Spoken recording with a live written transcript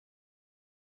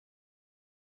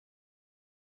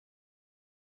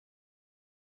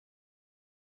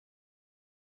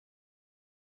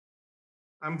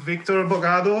I'm Victor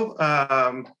Bogado,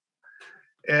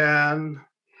 and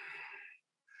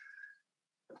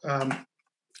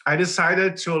I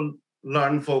decided to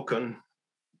learn Vulkan.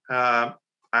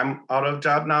 I'm out of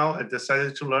job now. I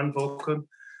decided to learn Vulkan.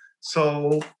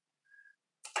 So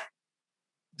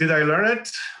did I learn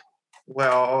it?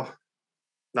 Well,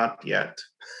 not yet.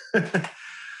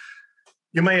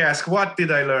 You may ask, what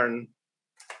did I learn?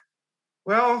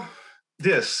 Well,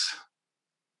 this.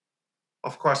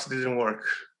 Of course, it didn't work.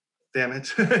 Damn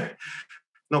it.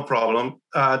 No problem.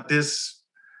 This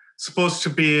supposed to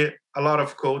be a lot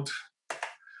of code.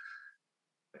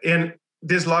 And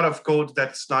this lot of code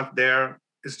that's not there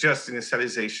is just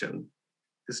initialization.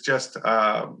 It's just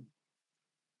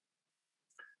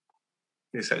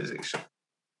initialization.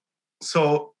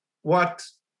 So what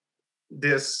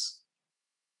this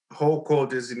whole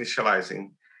code is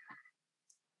initializing?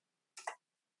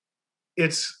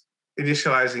 It's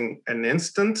initializing an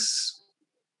instance.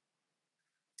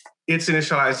 It's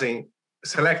initializing,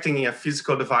 selecting a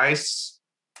physical device,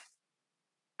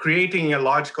 creating a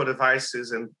logical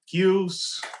devices and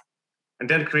queues, and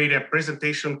then create a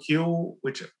presentation queue,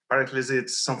 which apparently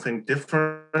is something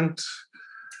different,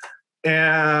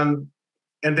 and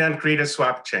then create a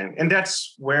swap chain. And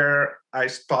that's where I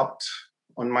stopped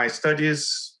on my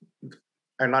studies.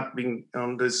 I've not been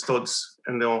on the studies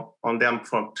and on them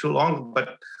for too long,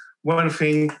 but one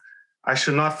thing, I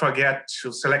should not forget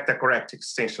to select the correct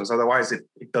extensions, otherwise it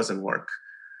doesn't work.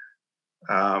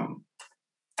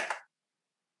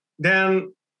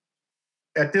 Then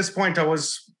at this point, I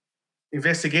was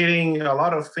investigating a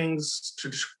lot of things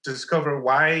to discover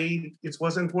why it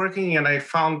wasn't working, and I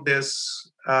found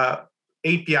this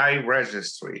API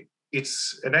registry.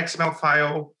 It's an XML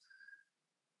file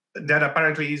that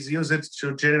apparently is used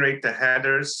to generate the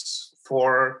headers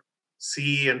for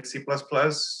C and C++.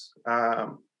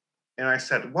 And I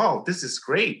said, wow, this is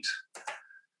great.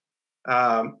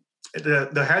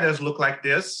 The headers look like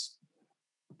this.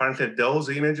 Apparently those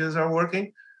images are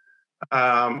working.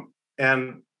 And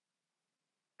you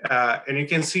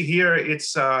can see here,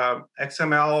 it's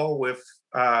XML with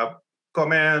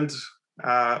command,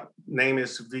 name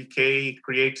is VK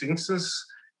create instance.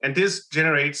 And this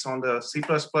generates on the C++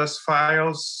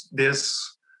 files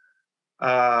this,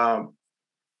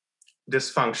 this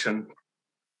function.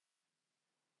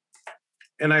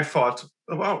 And I thought,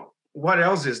 well, what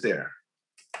else is there?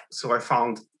 So I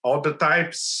found all the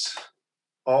types,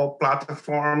 all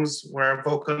platforms where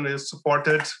Vulkan is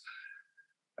supported,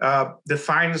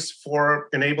 defines for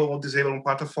enable or disable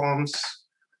platforms,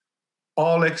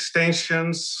 all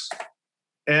extensions,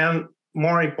 and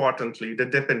more importantly, the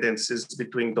dependencies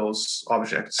between those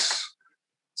objects.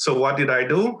 So what did I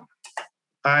do?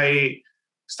 I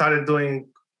started doing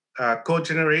code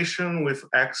generation with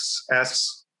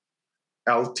XSLT,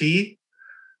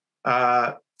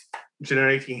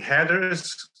 generating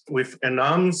headers with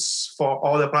enums for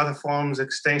all the platforms,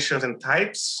 extensions, and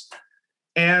types,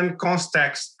 and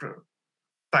constexpr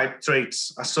type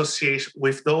traits association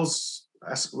with those,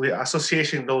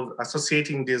 associating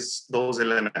those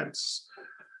elements.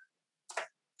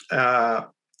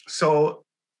 So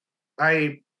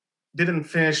I didn't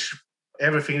finish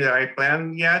everything that I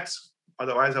planned yet.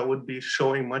 Otherwise, I would be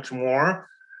showing much more.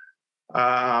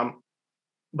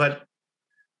 But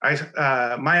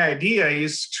my idea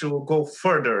is to go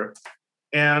further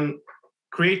and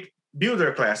create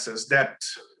builder classes that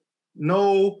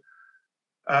know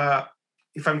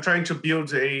if I'm trying to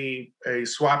build a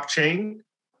swap chain,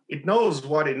 it knows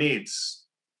what it needs.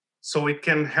 So it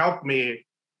can help me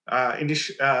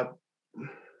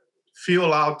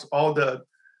fill out all the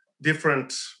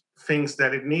different things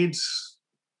that it needs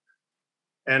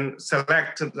and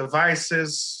select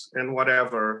devices and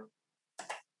whatever.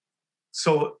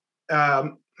 So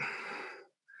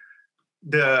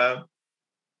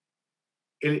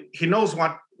he knows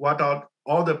what are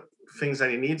all the things that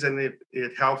he needs, and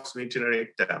it helps me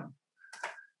generate them.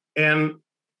 And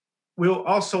we'll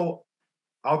also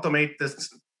automate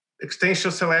this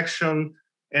extension selection,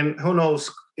 and who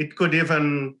knows, it could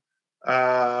even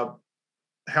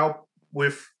help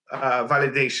with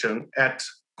validation at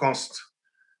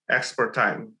constexpr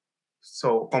time,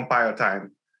 so compile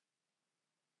time.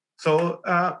 So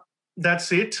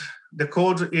that's it. The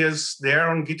code is there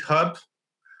on GitHub.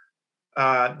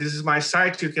 This is my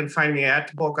site. You can find me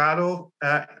at Bogado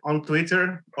on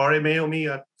Twitter, or email me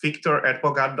at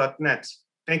victor@bogado.net.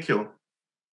 Thank you.